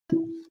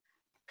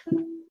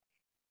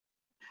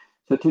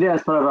So today,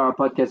 as part of our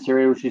podcast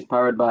series, which is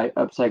powered by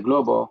Upside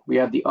Global, we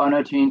have the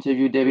honor to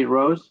interview David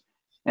Rose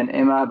and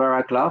Emma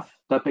Barraclough,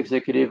 top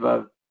executive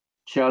of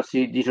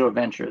Chelsea Digital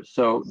Ventures.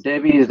 So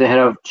David is the head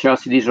of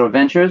Chelsea Digital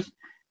Ventures,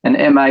 and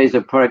Emma is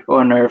the product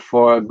owner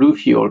for Blue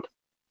Fueled.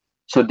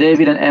 So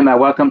David and Emma,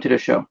 welcome to the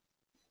show.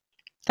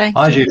 Thank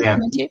Hi, you. Julian.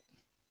 Thank you.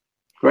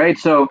 Great.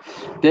 So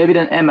David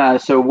and Emma,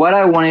 so what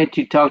I wanted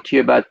to talk to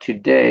you about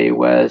today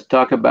was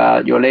talk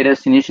about your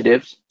latest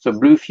initiatives, so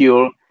Blue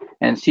Fuel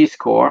and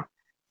C-Score,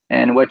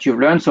 and what you've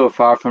learned so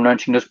far from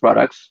launching those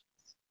products.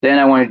 Then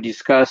I want to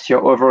discuss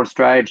your overall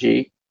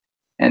strategy.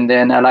 And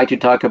then I'd like to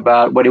talk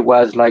about what it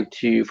was like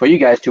for you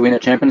guys to win the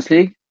Champions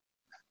League,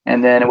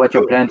 and then what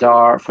your plans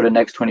are for the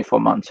next 24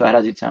 months. So how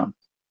does it sound?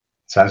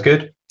 Sounds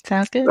good.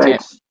 Sounds good. Great. Yeah.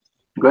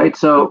 Great.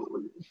 So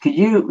could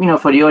you,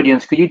 for the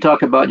audience, could you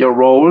talk about your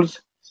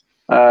roles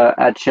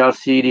at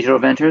Chelsea Digital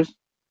Ventures?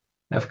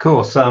 Of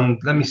course.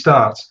 Let me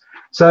start.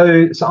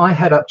 So I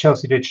head up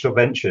Chelsea Digital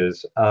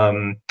Ventures.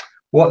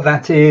 What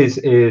that is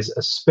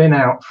a spin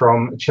out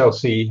from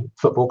Chelsea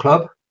Football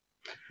Club.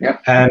 Yeah.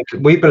 And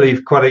we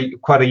believe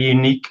quite a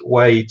unique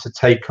way to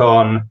take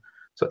on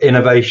sort of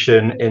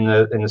innovation in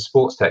the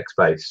sports tech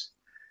space.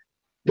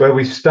 Where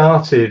we've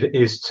started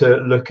is to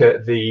look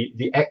at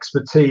the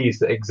expertise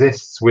that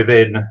exists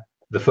within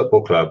the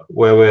football club,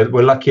 where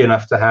we're lucky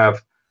enough to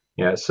have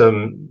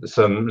some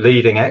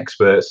leading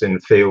experts in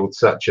fields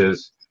such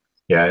as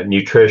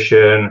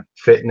nutrition,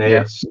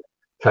 fitness,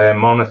 player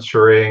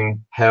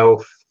monitoring,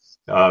 health,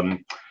 sort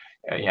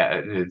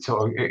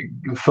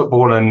of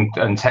football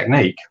and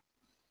technique.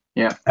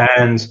 Yeah.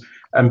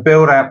 And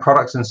build out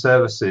products and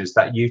services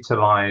that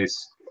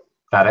utilize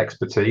that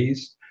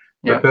expertise,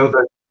 but build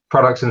the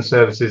products and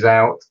services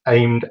out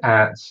aimed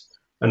at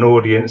an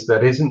audience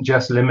that isn't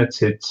just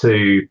limited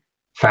to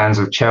fans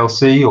of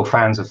Chelsea or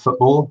fans of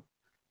football,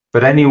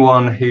 but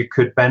anyone who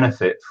could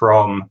benefit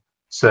from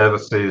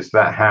services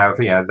that have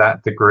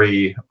that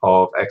degree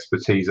of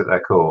expertise at their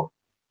core.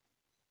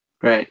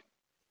 Great.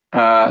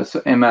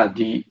 So Emma,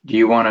 do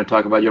you want to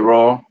talk about your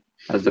role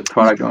as the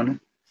product owner?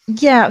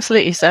 Yeah,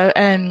 absolutely. So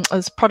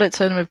as product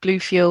owner of Blue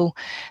Fuel,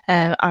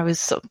 I was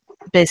sort of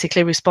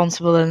basically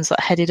responsible and sort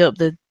of headed up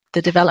the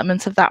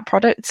development of that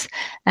product.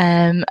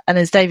 And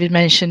as David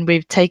mentioned,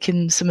 we've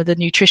taken some of the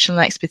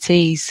nutritional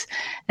expertise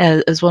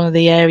as one of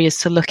the areas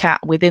to look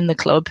at within the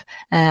club.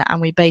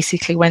 And we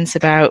basically went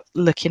about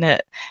looking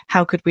at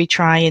how could we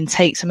try and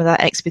take some of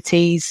that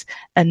expertise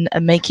and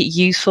make it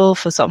useful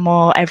for sort of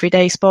more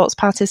everyday sports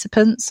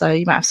participants. So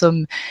you might have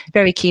some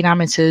very keen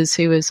amateurs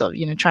who are sort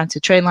of, trying to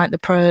train like the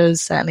pros,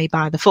 certainly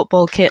buy the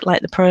football kit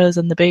like the pros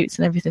and the boots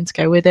and everything to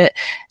go with it.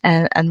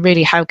 And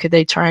really, how could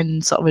they try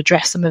and sort of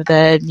address some of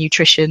their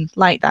nutrition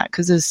like that,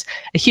 because there's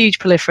a huge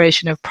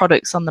proliferation of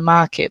products on the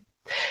market,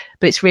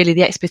 but it's really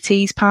the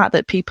expertise part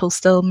that people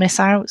still miss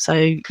out. So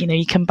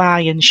you can buy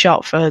and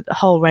shop for a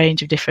whole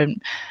range of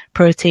different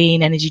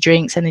protein, energy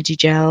drinks, energy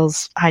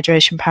gels,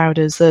 hydration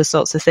powders, those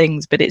sorts of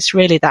things, but it's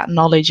really that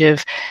knowledge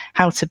of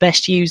how to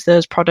best use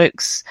those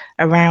products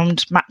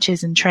around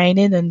matches and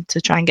training, and to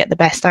try and get the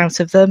best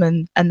out of them,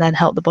 and then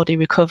help the body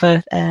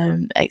recover,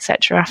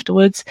 etc.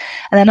 afterwards.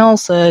 And then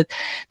also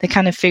the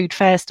kind of food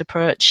first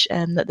approach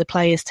that the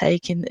players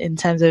take in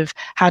terms of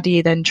how do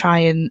you then try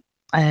and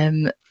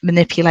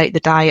manipulate the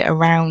diet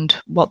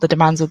around what the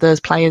demands of those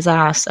players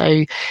are.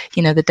 So,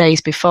 the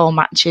days before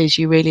matches,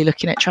 you're really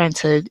looking at trying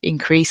to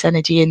increase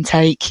energy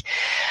intake.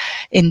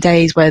 In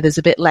days where there's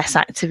a bit less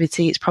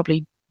activity, it's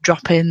probably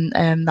dropping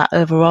that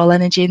overall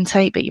energy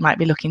intake, but you might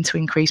be looking to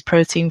increase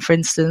protein, for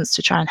instance,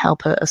 to try and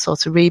help a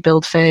sort of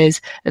rebuild phase,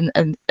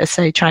 and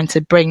say trying to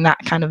bring that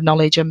kind of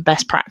knowledge and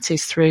best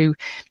practice through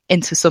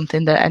into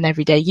something that an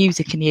everyday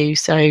user can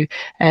use. So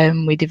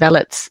we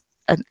developed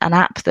an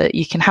app that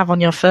you can have on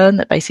your phone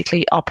that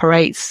basically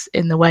operates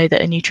in the way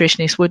that a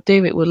nutritionist would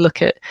do. It will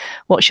look at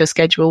what's your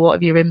schedule, what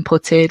have you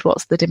inputted,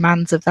 what's the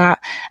demands of that,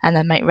 and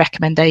then make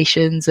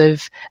recommendations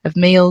of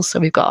meals.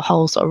 So we've got a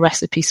whole sort of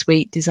recipe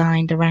suite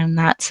designed around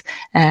that.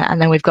 And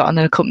then we've got an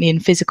accompanying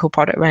physical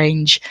product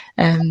range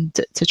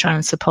to try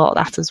and support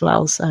that as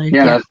well. So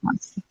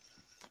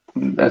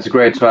that's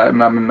great. So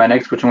my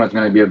next question was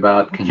going to be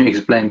about, can you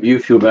explain Blue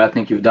Fuel? But I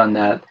think you've done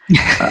that.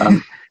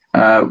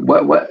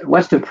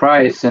 What's the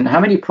price, and how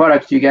many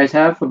products do you guys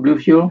have for Blue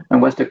Fuel,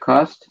 and what's the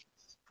cost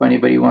for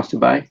anybody who wants to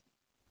buy?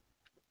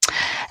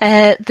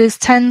 There's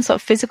 10 sort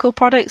of physical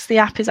products. The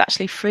app is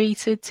actually free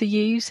to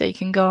use, so you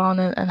can go on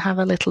and have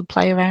a little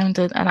play around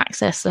and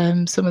access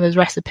some of those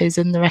recipes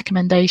and the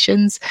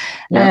recommendations.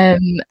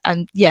 The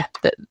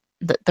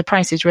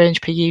prices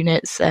range per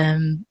units,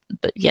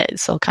 but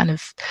it's all kind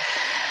of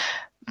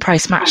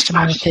price matched to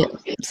market.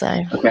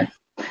 So okay.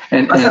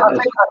 And I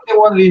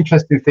think one of the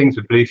interesting things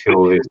with Blue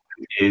Fuel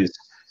is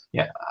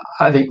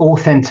I think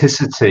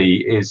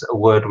authenticity is a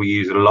word we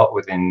use a lot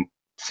within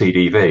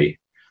CDV.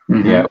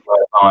 Mm-hmm.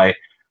 Whereby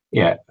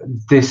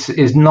this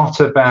is not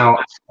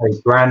about a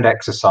brand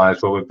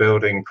exercise where we're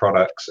building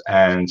products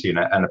and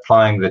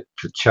applying the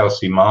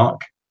Chelsea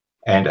mark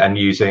and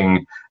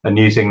using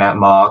that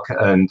mark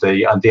and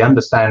the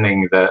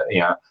understanding that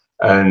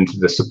and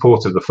the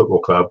support of the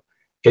football club.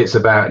 It's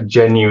about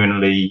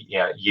genuinely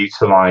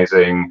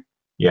utilizing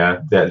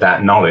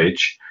that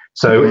knowledge.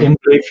 So in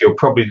Bluefield,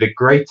 probably the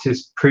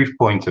greatest proof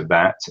point of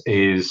that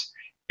is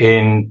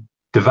in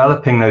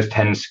developing those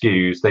 10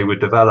 SKUs. They were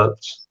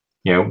developed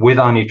with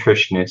our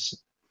nutritionists,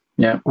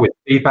 with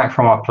feedback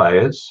from our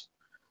players.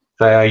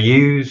 They are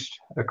used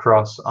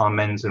across our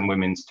men's and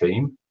women's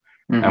team,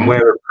 and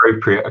where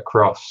appropriate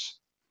across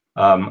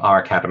our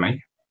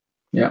academy.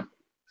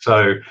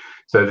 So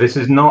this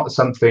is not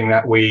something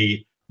that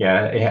we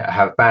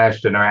have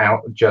badged and are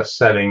out just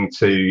selling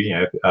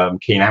to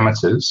keen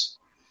amateurs.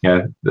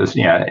 In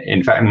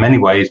fact, in many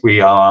ways,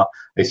 we are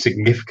a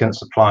significant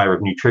supplier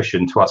of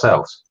nutrition to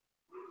ourselves.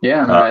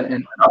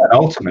 And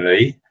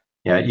ultimately,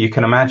 you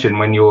can imagine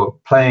when you're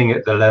playing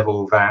at the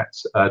level that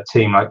a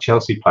team like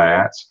Chelsea play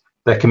at,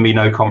 there can be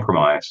no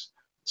compromise.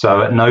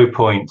 So at no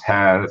point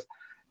have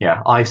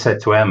I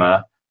said to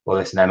Emma, well,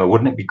 listen, Emma,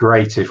 wouldn't it be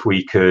great if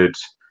we could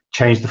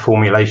change the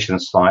formulation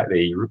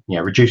slightly,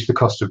 reduce the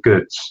cost of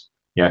goods,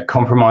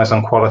 compromise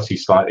on quality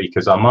slightly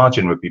because our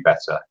margin would be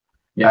better.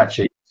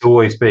 Actually, it's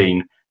always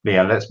been,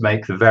 let's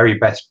make the very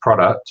best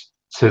product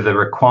to the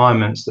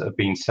requirements that have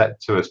been set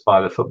to us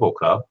by the football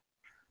club.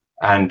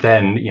 And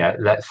then,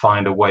 let's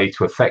find a way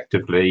to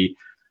effectively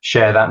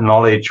share that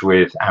knowledge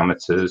with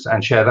amateurs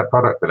and share that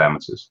product with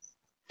amateurs.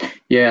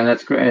 Yeah,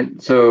 that's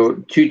great. So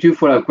two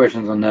follow-up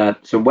questions on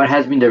that. So what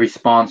has been the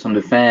response from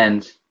the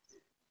fans,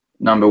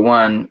 number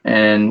one,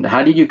 and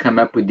how did you come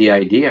up with the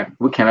idea?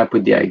 Who came up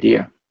with the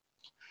idea?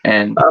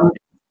 And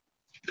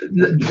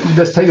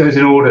let's take those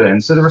in order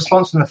then. So the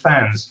response from the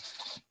fans,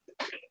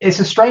 it's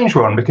a strange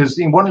one because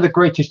one of the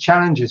greatest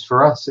challenges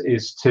for us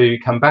is to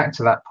come back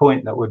to that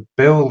point that we're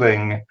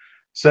building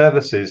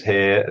services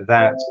here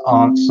that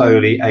aren't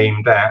solely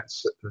aimed at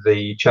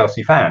the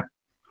Chelsea fan.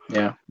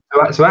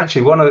 So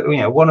actually, one of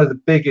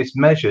the biggest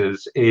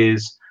measures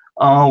is,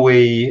 are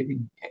we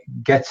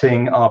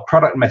getting our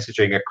product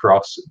messaging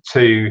across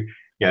to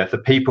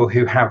the people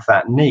who have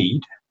that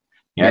need?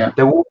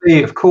 There will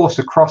be, of course,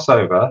 a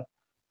crossover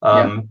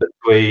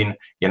between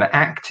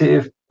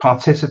active,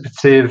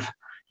 participative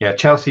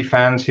Chelsea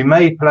fans who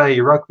may play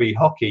rugby,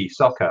 hockey,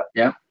 soccer.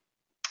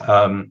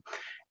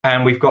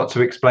 And we've got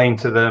to explain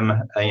to them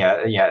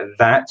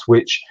that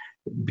which,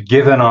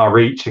 given our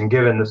reach and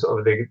given the sort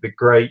of the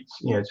great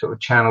sort of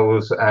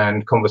channels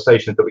and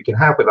conversations that we can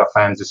have with our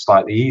fans, is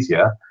slightly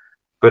easier.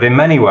 But in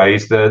many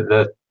ways,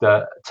 the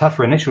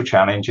tougher initial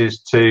challenge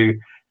is to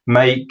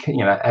make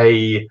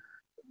a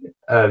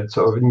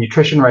sort of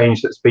nutrition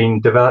range that's been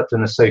developed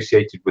and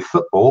associated with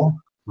football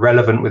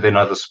relevant within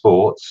other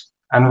sports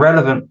and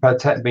relevant,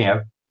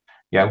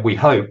 we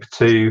hope,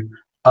 to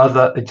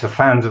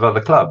fans of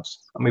other clubs.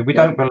 I mean, we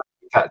don't believe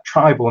that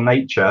tribal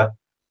nature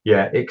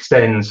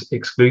extends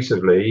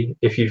exclusively.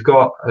 If you've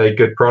got a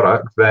good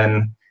product,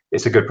 then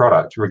it's a good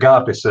product,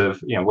 regardless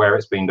of where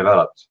it's been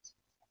developed.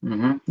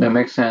 That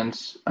makes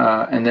sense.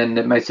 And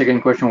then my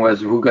second question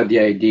was, who got the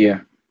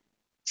idea?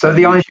 So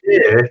the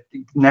idea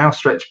now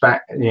stretches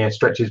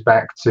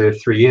back to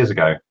 3 years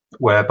ago,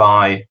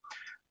 whereby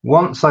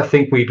once I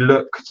think we'd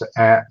looked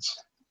at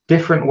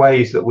different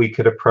ways that we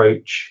could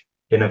approach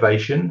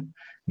innovation.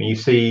 I mean, you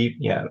see,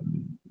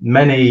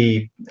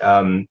 many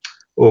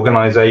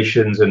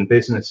organizations and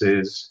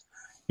businesses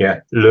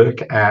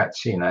look at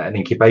an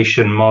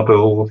incubation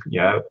model,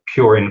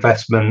 pure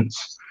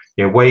investments,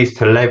 ways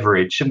to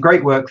leverage some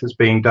great work that's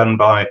being done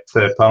by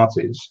third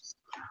parties.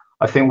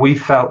 I think we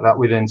felt that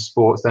within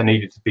sports there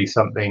needed to be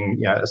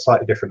something, a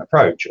slightly different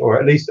approach, or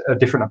at least a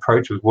different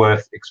approach was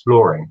worth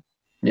exploring.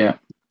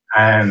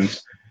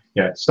 And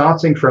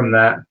starting from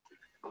that,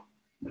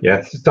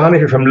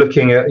 starting from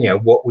looking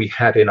at what we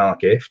had in our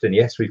gift, and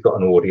yes, we've got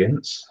an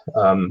audience,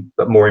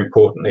 but more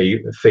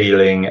importantly,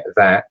 feeling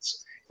that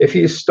if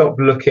you stop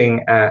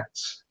looking at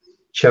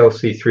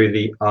Chelsea through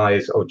the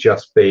eyes of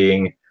just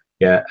being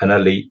an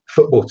elite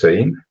football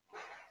team,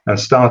 and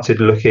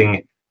started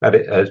looking at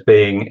it as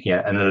being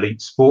an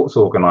elite sports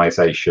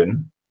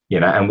organisation,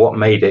 and what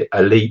made it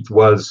elite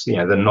was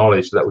the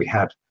knowledge that we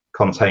had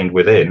contained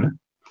within.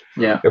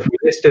 If we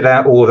listed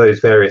out all those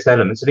various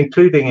elements, and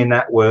including in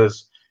that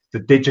was the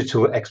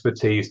digital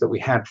expertise that we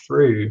had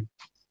through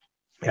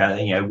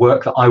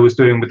work that I was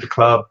doing with the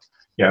club,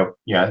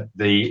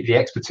 the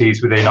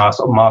expertise within our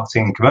sort of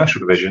marketing and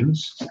commercial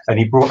divisions, and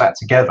he brought that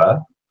together.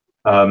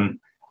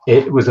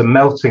 It was a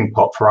melting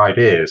pot for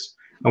ideas,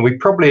 and we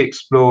probably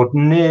explored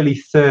nearly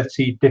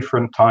 30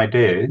 different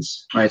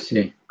ideas. I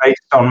see.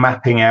 Based on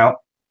mapping out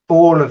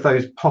all of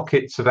those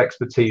pockets of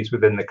expertise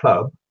within the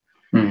club.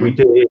 We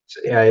did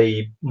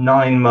a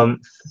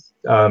 9-month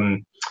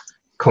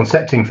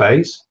concepting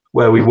phase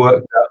where we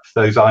worked up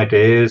those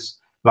ideas.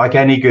 Like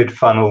any good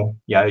funnel,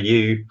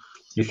 you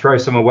throw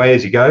some away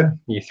as you go.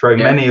 You throw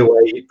many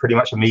away pretty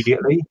much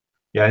immediately.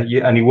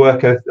 And you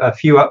work a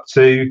few up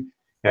to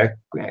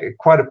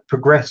quite a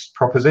progressed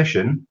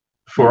proposition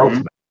for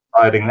ultimately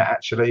deciding that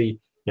actually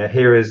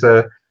here is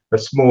a a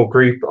small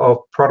group of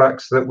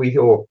products that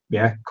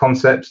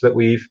concepts that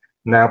we've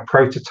now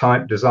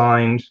prototyped,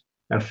 designed,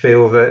 and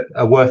feel that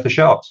are worth a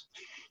shot.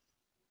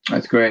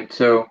 That's great.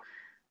 So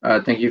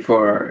thank you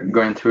for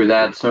going through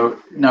that. So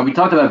now we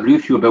talked about Blue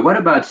Fuel, but what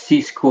about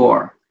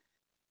C-Score?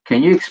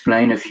 Can you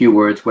explain a few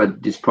words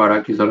what this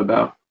product is all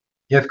about?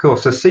 Yeah, of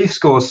course. So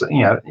C-Score's,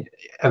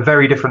 a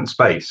very different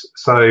space.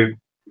 So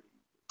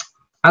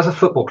as a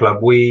football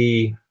club,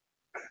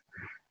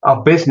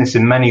 our business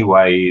in many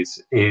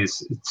ways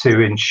is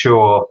to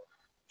ensure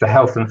the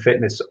health and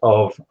fitness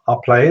of our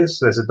players.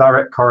 There's a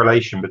direct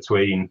correlation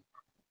between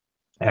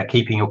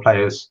keeping your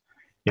players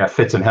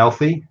fit and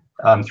healthy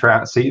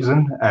throughout the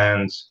season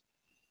and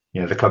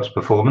the club's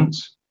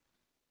performance.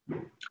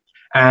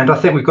 And I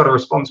think we've got a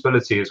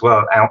responsibility as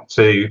well out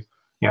to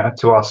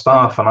our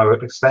staff, and I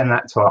would extend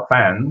that to our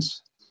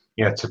fans,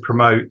 to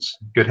promote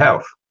good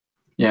health.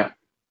 Yeah.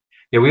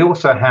 We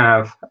also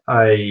have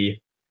a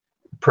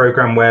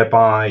program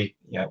whereby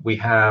we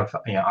have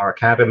our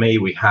academy,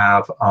 we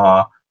have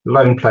our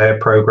loan player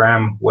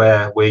program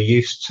where we're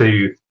used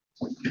to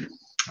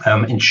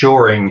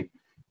ensuring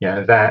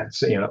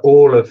that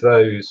all of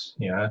those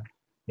young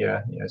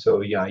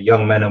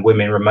men and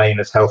women remain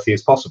as healthy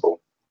as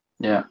possible.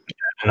 Yeah.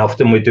 And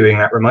often we're doing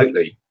that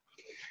remotely.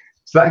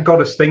 So that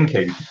got us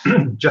thinking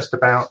just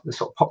about the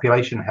sort of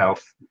population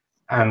health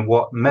and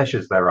what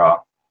measures there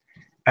are.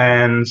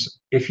 And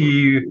if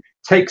you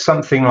take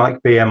something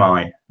like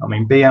BMI,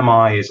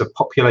 BMI is a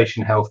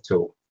population health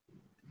tool.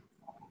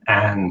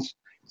 And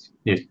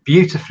it's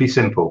beautifully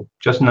simple.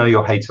 Just know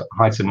your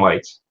height and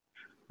weight.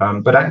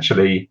 But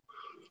actually,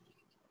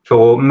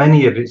 for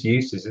many of its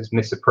uses, it's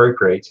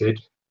misappropriated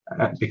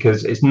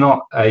because it's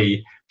not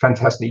a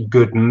fantastically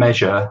good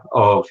measure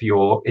of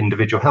your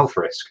individual health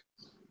risk.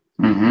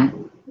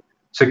 Mm-hmm.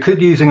 So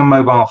could using a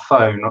mobile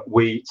phone,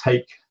 we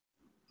take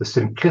the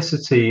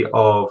simplicity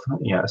of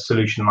a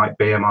solution like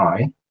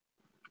BMI,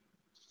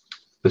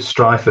 but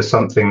strive for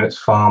something that's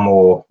far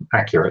more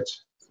accurate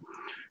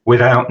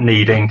without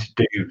needing to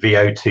do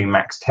VO2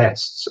 max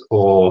tests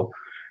or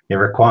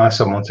require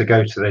someone to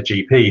go to their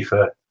GP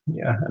for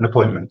an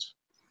appointment.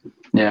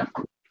 Yeah.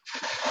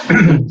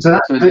 So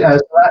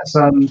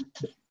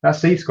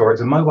that's C-Score.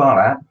 It's a mobile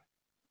app.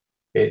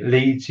 It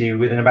leads you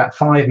within about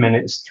 5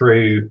 minutes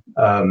through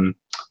a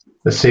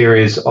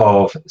series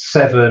of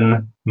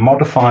 7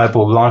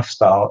 modifiable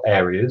lifestyle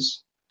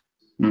areas.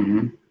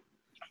 Mm-hmm.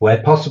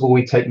 Where possible,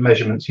 we take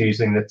measurements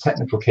using the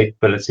technical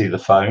capability of the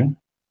phone.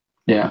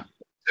 Yeah.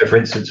 So, for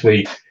instance,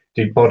 we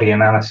do body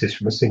analysis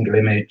from a single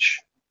image.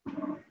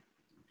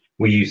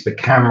 We use the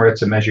camera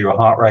to measure your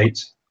heart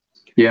rate.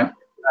 Yeah.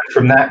 And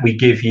from that, we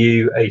give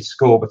you a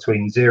score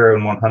between 0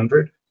 and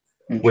 100,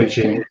 which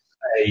is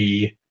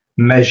a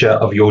measure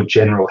of your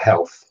general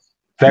health.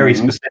 Very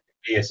specifically,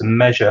 it's a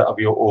measure of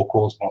your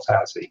all-cause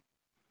mortality.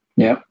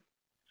 Yeah.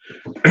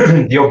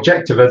 The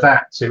objective of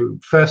that to,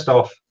 first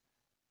off,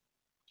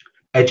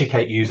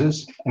 educate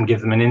users and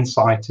give them an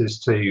insight as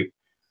to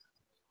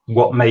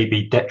what may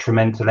be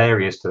detrimental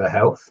areas to their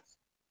health.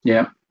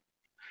 Yeah.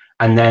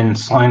 And then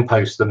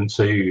signpost them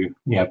to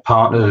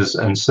partners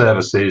and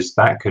services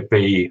that could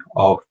be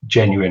of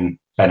genuine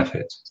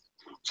benefit.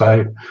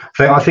 So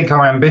I think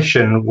our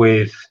ambition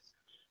with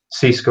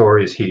C-Score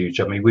is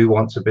huge. We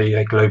want to be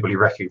a globally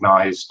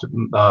recognized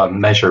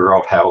measure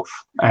of health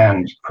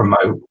and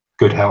promote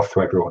good health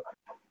to everyone.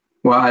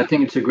 Well, I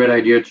think it's a great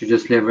idea to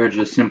just leverage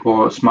a simple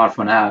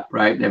smartphone app,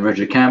 right? Leverage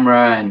a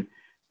camera and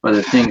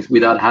other things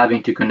without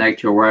having to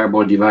connect your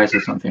wearable device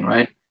or something,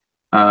 right?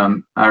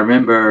 I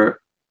remember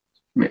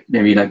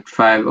maybe like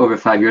over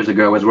 5 years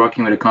ago, I was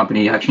working with a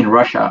company actually in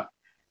Russia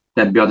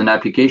that built an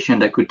application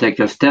that could take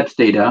your steps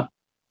data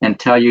and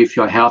tell you if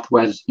your health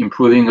was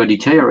improving or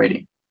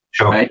deteriorating.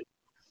 Sure. Right?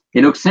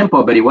 It looks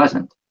simple, but it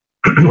wasn't.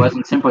 It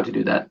wasn't simple to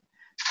do that.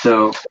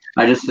 So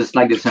I just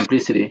like the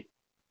simplicity,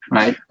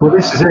 right? Well,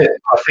 this is it.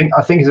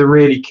 I think is a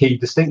really key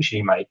distinction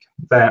you make,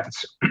 that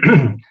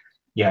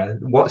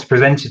what's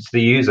presented to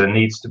the user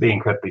needs to be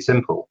incredibly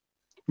simple.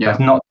 Yeah. That's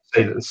not to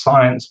say that the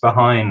science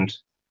behind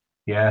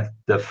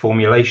the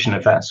formulation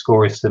of that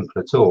score is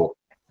simple at all.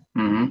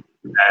 Mm-hmm.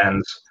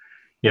 And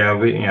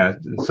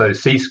so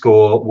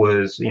C-Score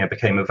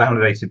became a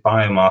validated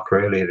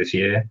biomarker earlier this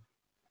year.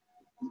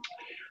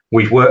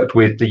 We've worked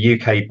with the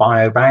UK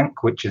Biobank,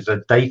 which is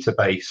a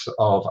database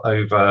of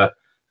over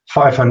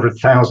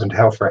 500,000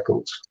 health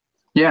records.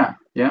 Yeah.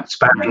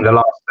 Spanning the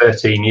last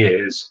 13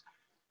 years,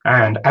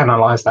 and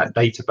analyze that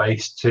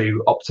database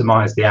to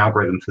optimize the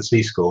algorithm for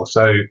C-Score.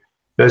 So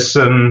there's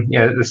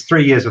there's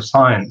 3 years of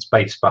science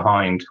based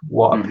behind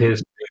what appears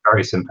to be a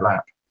very simple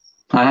app.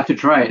 I have to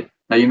try it.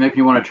 Now you make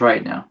me want to try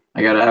it now.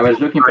 I was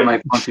looking for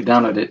my phone to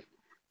download it,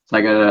 so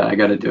I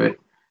gotta do it.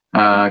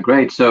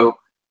 Great. So,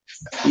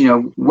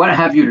 what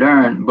have you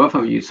learned, both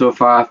of you, so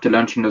far after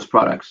launching those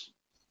products?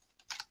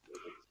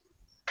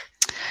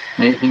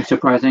 Anything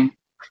surprising?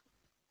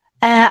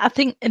 I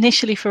think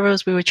initially for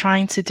us, we were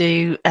trying to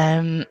do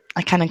a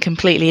kind of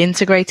completely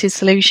integrated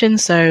solution.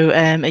 So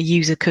a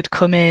user could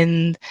come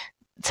in,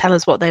 tell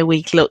us what their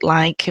week looked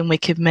like, and we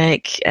could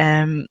make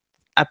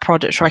a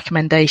product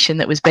recommendation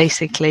that was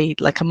basically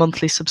like a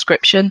monthly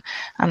subscription.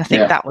 And I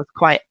think that was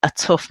quite a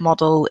tough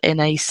model in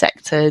a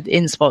sector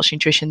in sports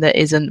nutrition that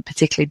isn't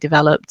particularly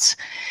developed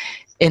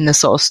in the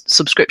sort of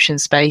subscription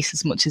space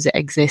as much as it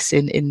exists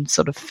in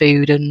sort of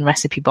food and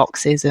recipe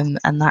boxes and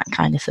that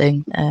kind of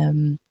thing.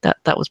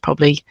 That was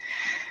probably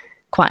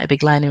quite a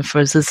big learning for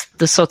us.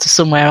 There's sort of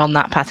somewhere on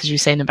that path, as you're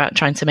saying, about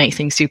trying to make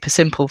things super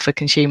simple for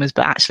consumers,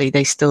 but actually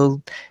they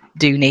still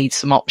do need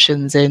some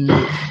options in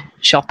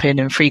shopping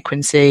and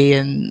frequency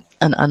and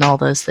all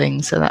those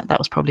things. So that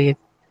was probably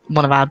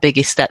one of our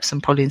biggest steps,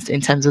 and probably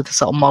in terms of the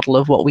sort of model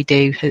of what we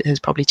do has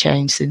probably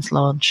changed since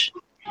launch.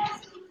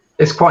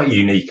 It's quite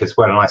unique as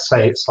well, and I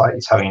say it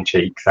slightly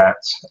tongue-in-cheek that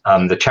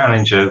the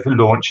challenge of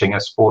launching a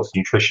sports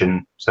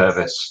nutrition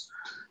service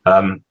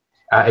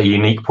at a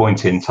unique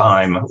point in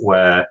time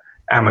where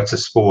amateur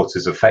sport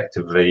is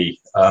effectively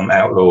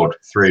outlawed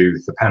through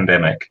the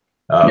pandemic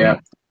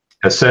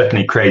has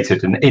certainly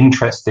created an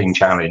interesting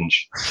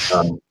challenge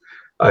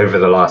over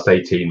the last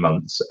 18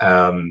 months.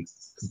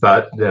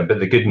 But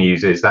the good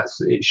news is that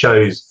it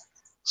shows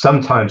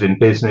sometimes in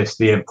business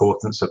the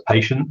importance of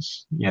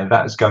patience.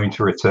 That is going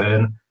to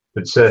return.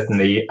 But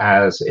certainly,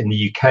 as in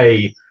the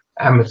UK,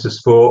 amateur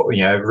sport,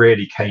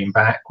 really came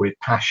back with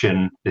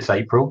passion this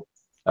April.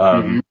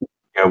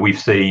 We've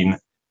seen,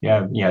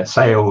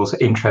 sales,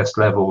 interest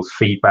levels,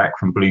 feedback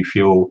from Blue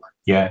Fuel,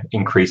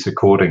 increase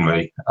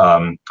accordingly,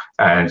 and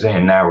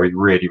now with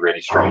really,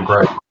 really strong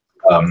growth.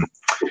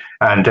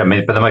 But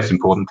the most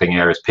important thing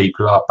here is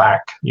people are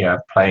back,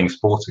 playing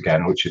sports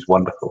again, which is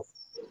wonderful.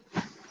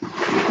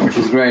 Which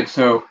is great.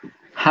 So,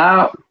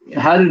 how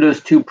do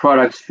those two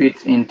products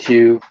fit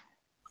into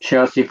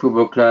Chelsea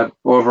Football Club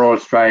overall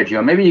strategy?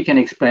 Or maybe you can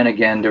explain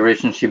again the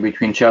relationship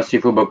between Chelsea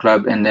Football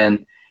Club and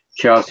then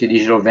Chelsea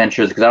Digital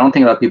Ventures, because I don't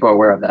think a lot of people are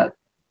aware of that.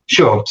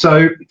 Sure.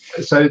 So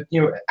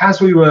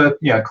as we were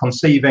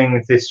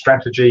conceiving this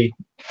strategy,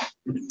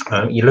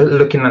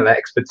 looking at the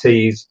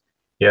expertise,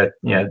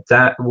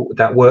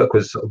 that work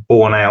was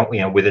borne out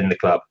within the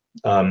club,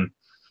 and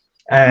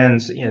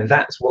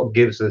that's what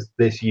gives us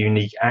this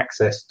unique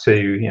access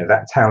to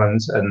that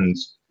talent and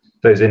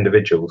those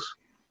individuals.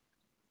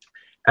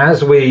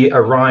 As we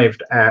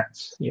arrived at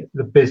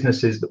the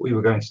businesses that we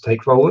were going to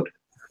take forward,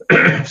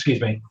 excuse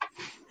me,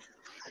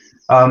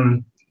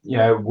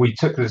 we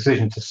took the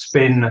decision to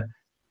spin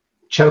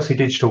Chelsea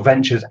Digital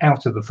Ventures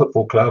out of the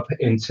football club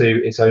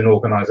into its own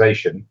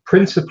organisation.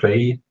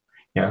 Principally,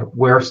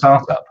 we're a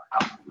startup,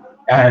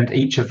 and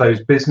each of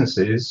those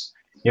businesses,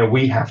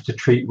 we have to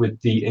treat with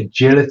the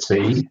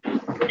agility,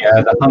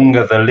 the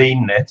hunger, the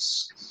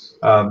leanness,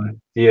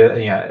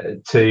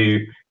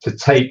 to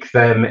take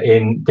them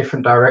in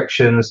different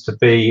directions, to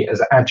be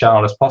as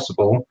agile as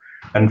possible.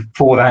 And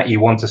for that, you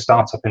want a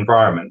startup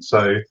environment.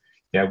 So,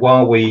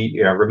 while we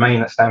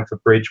remain at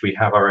Stamford Bridge, we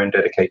have our own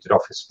dedicated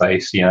office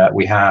space.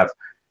 We have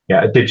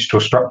a digital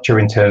structure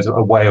in terms of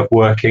a way of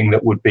working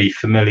that would be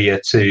familiar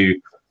to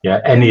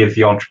any of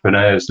the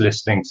entrepreneurs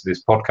listening to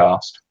this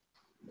podcast.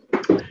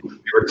 We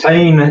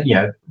retain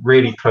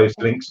really close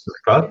links to the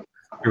club.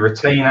 We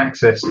retain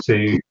access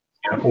to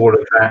all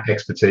of that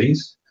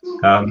expertise.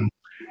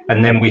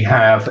 And then we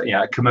have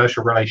a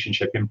commercial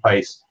relationship in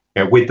place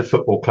with the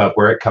football club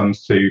where it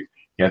comes to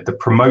the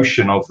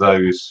promotion of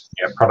those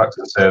products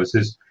and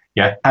services,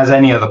 as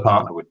any other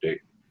partner would do.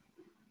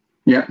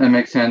 Yeah, that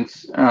makes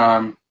sense.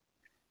 And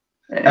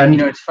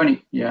it's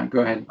funny. Yeah,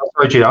 go ahead.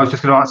 Sorry, Gina, I was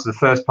just going to answer the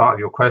first part of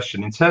your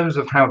question. In terms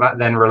of how that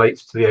then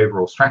relates to the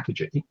overall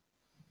strategy,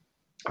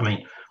 I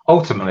mean,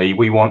 ultimately,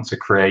 we want to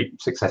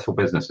create successful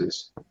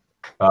businesses.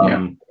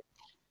 And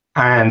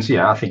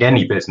I think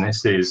any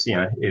business is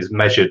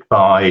measured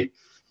by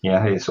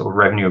its sort of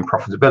revenue and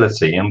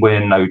profitability, and we're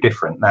no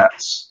different.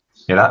 That's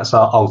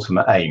our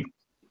ultimate aim.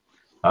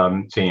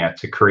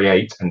 To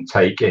create and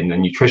take in the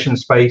nutrition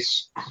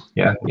space,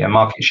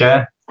 market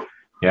share,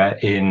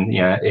 in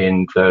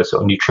the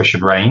sort of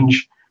nutrition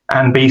range,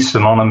 and be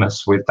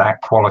synonymous with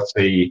that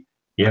quality,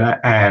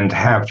 and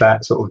have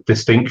that sort of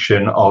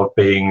distinction of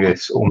being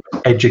this almost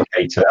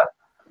educator,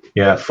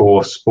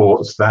 for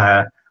sports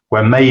there,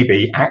 where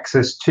maybe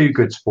access to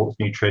good sports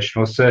nutrition,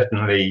 or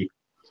certainly,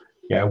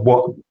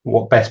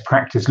 what best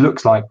practice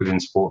looks like within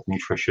sports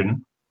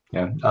nutrition,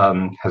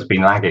 has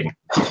been lagging.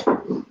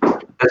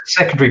 The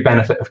secondary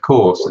benefit, of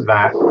course,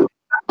 that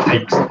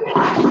takes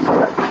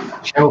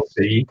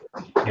Chelsea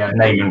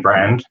name and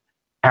brand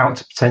out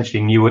to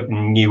potentially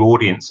new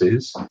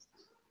audiences,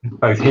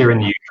 both here in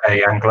the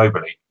UK and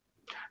globally.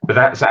 But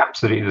that's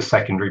absolutely the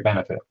secondary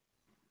benefit.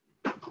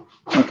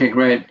 Okay,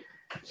 great.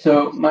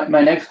 So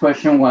my next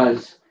question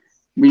was,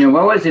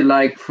 what was it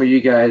like for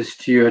you guys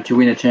to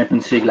win a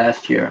Champions League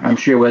last year? I'm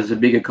sure it was a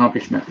big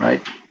accomplishment,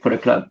 right, for the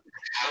club?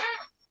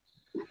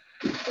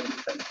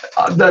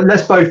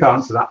 Let's both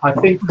answer that. I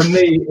think for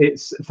me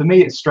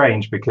it's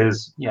strange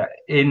because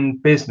in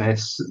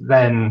business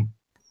then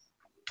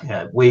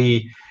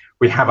we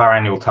have our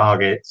annual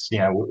targets.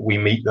 We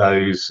meet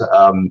those.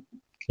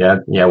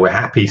 We're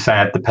happy,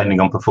 sad, depending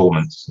on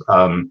performance.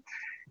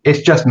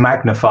 It's just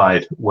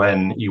magnified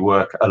when you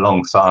work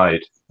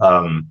alongside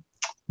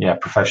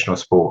professional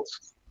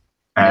sports,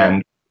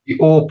 and you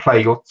all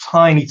play your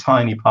tiny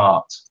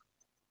part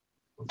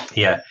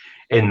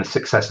in the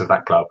success of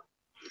that club.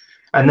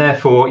 And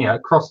therefore,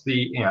 across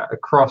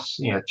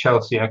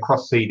Chelsea and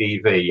across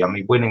CDV, I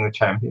mean, winning the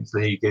Champions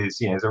League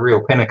is a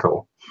real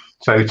pinnacle.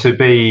 So to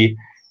be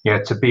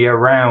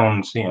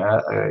around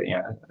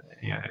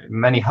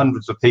many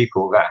hundreds of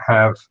people that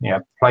have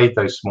played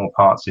those small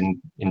parts in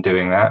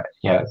doing that,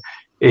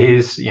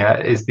 is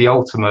the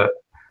ultimate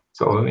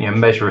sort of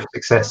measure of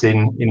success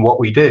in what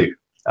we do.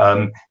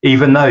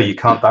 Even though you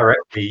can't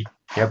directly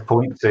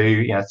point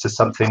to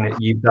something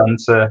that you've done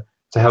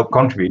to help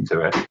contribute to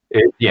it.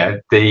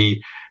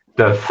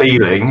 The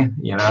feeling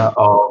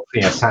of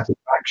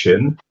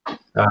satisfaction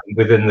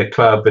within the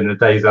club in the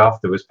days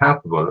after was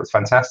palpable. It was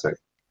fantastic.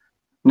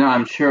 No,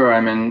 I'm sure.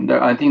 I mean,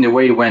 I think the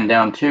way it went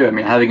down too. I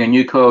mean, having a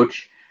new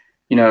coach,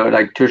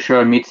 like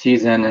Tuchel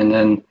mid-season, and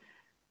then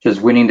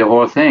just winning the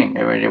whole thing.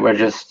 I mean, it was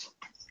just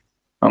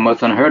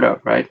almost unheard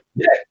of, right?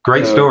 Yeah,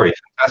 great story,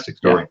 fantastic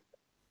story. Yeah,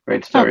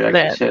 great story,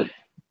 like you said.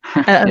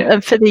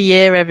 And for the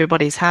year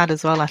everybody's had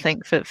as well, I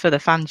think for the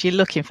fans, you're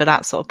looking for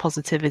that sort of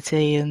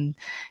positivity and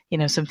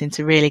something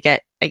to really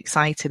get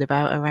excited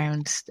about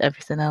around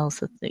everything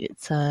else. I think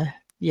it's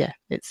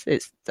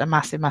a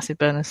massive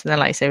bonus. And then,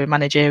 like you say, with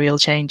managerial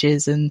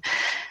changes, and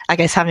I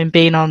guess having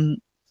been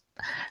on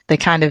the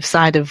kind of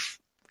side of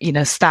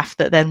staff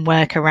that then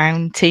work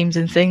around teams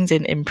and things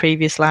in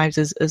previous lives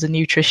as a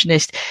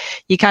nutritionist,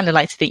 you kind of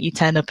like to think you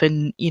turn up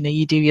and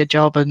you do your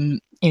job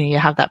and you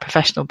have that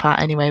professional part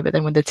anyway, but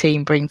then when the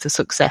team brings the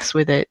success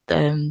with it,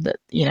 that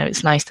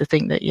it's nice to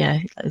think that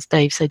as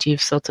Dave said,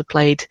 you've sort of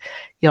played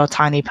your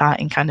tiny part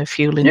in kind of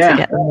fueling to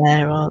get them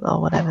there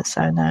or whatever.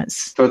 So no,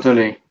 it's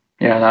totally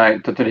I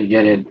totally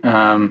get it.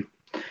 And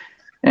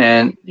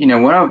I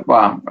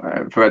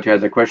forgot to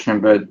ask the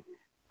question, but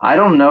I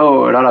don't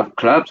know a lot of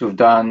clubs who've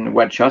done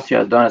what Chelsea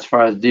has done as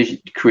far as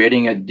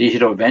creating a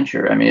digital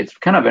venture. I mean, it's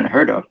kind of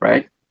unheard of,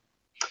 right?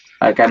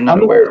 Like, I'm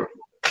not aware of.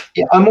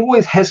 Yeah, I'm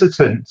always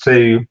hesitant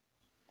to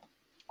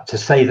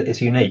say that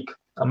it's unique.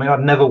 I mean, I'd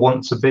never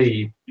want to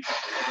be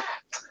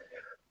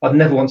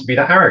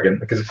that arrogant,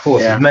 because of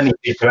course there's many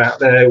people out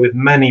there with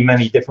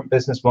many different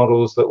business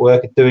models that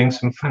work at doing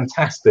some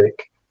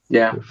fantastic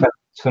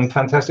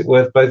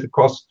work both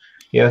across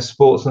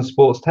sports and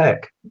sports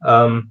tech.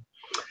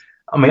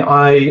 I mean,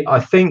 I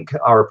think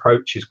our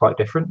approach is quite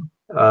different.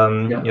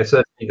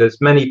 Certainly there's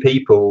many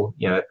people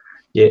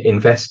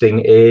investing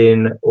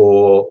in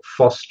or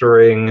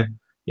fostering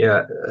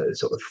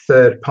sort of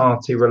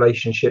third-party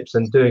relationships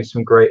and doing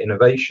some great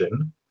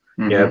innovation.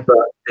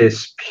 But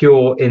this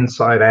pure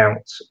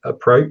inside-out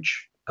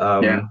approach,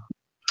 I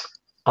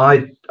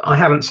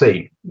haven't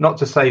seen. Not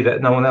to say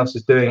that no one else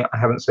is doing it, I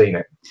haven't seen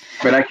it.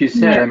 But like you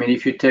said, I mean,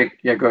 if you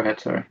take, go ahead,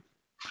 sorry.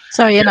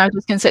 I was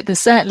just going to say, there's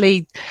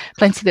certainly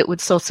plenty that would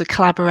sort of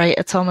collaborate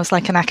at almost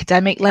like an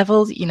academic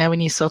level,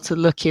 when you're sort of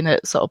looking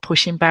at sort of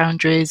pushing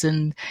boundaries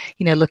and,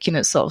 looking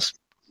at sort of,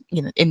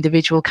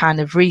 individual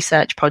kind of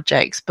research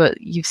projects, but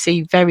you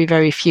see very,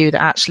 very few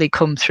that actually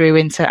come through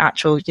into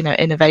actual,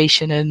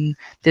 innovation and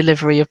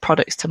delivery of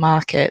products to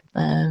market.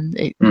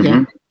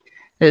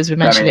 As we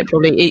mentioned, it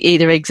probably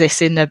either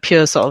exists in a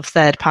pure sort of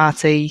third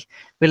party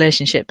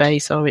relationship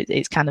base, or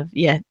it's kind of,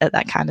 at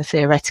that kind of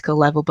theoretical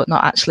level, but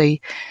not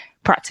actually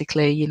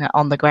practically,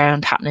 on the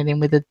ground happening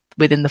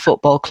within the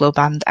football club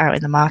and out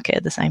in the market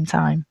at the same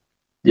time.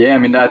 Yeah, I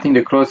mean, I think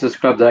the closest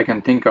club that I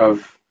can think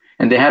of,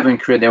 and they haven't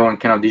created their own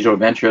kind of digital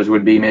ventures,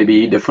 would be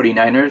maybe the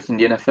 49ers in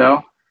the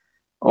NFL,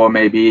 or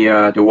maybe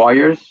the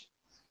Warriors,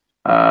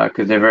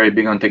 because they're very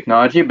big on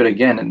technology. But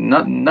again,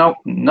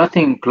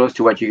 nothing close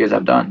to what you guys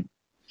have done.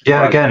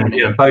 Yeah, again,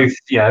 both,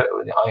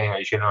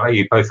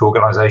 both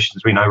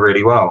organisations we know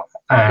really well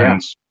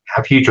and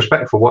have huge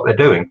respect for what they're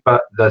doing,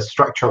 but the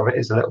structure of it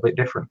is a little bit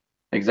different.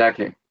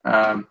 Exactly.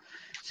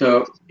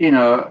 So,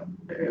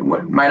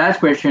 my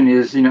last question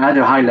is, at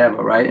a high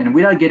level, right? And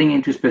without getting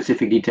into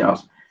specific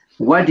details,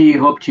 what do you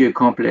hope to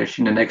accomplish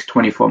in the next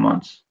 24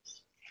 months?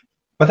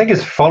 I think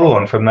it's a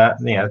follow-on from that,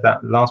 that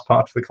last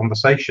part of the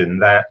conversation,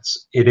 that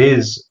it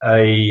is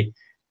a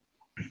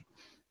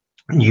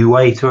new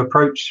way to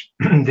approach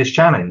this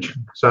challenge.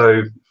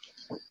 So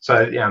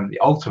the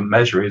ultimate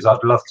measure is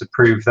I'd love to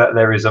prove that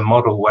there is a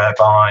model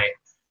whereby,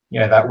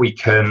 that we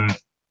can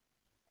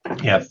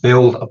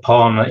build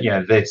upon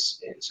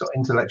this sort of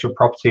intellectual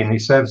property and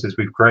these services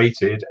we've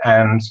created,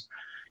 and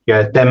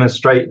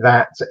demonstrate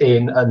that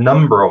in a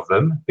number of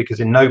them,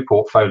 because in no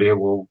portfolio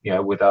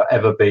would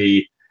ever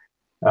be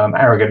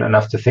arrogant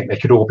enough to think they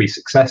could all be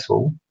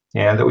successful.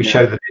 That we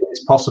show that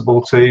it's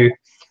possible to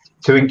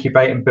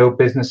incubate and build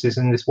businesses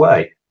in this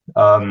way,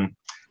 and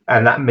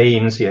that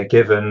means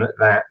given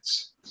that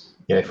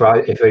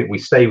if we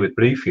stay with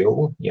Blue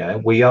Fuel,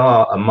 we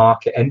are a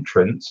market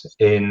entrant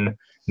in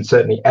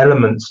certainly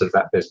elements of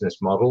that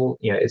business model.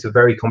 It's a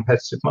very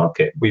competitive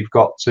market. We've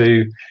got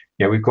to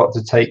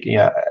take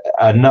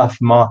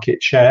enough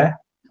market share,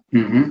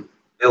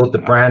 build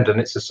the brand and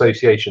its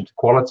association to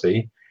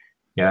quality,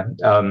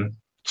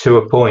 to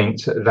a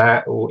point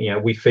that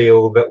we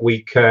feel that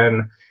we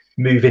can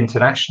move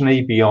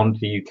internationally beyond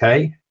the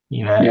UK,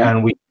 Yeah.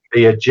 and we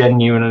be a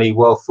genuinely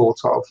well thought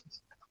of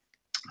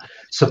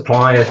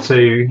supplier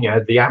to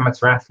the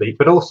amateur athlete,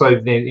 but also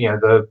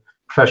the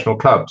professional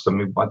clubs. I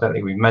mean, I don't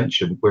think we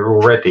mentioned we're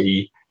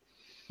already.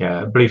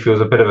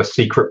 Bluefuel's a bit of a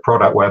secret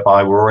product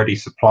whereby we're already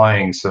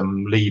supplying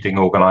some leading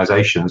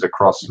organisations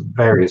across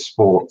various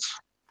sports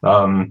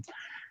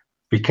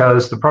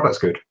because the product's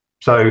good.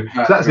 So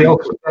that's the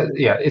ultimate.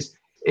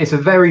 It's a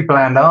very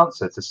bland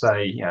answer to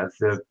say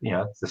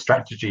the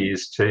strategy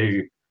is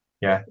to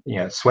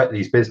sweat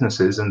these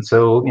businesses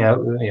until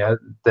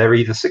they're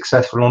either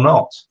successful or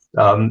not.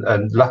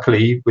 And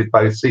luckily, with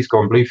both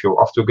C-Score and Bluefuel,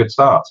 off to a good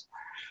start.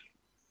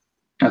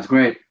 That's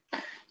great.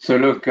 So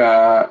look,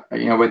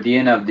 we're at the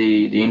end of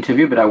the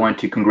interview, but I want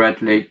to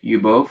congratulate you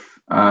both.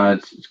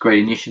 It's a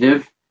great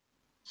initiative.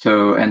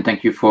 So, and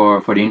thank you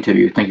for the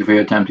interview. Thank you for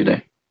your time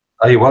today.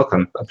 Oh, you're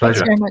welcome. A pleasure.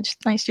 Thanks very much.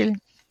 Thanks, Julian.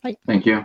 Bye. Thank you.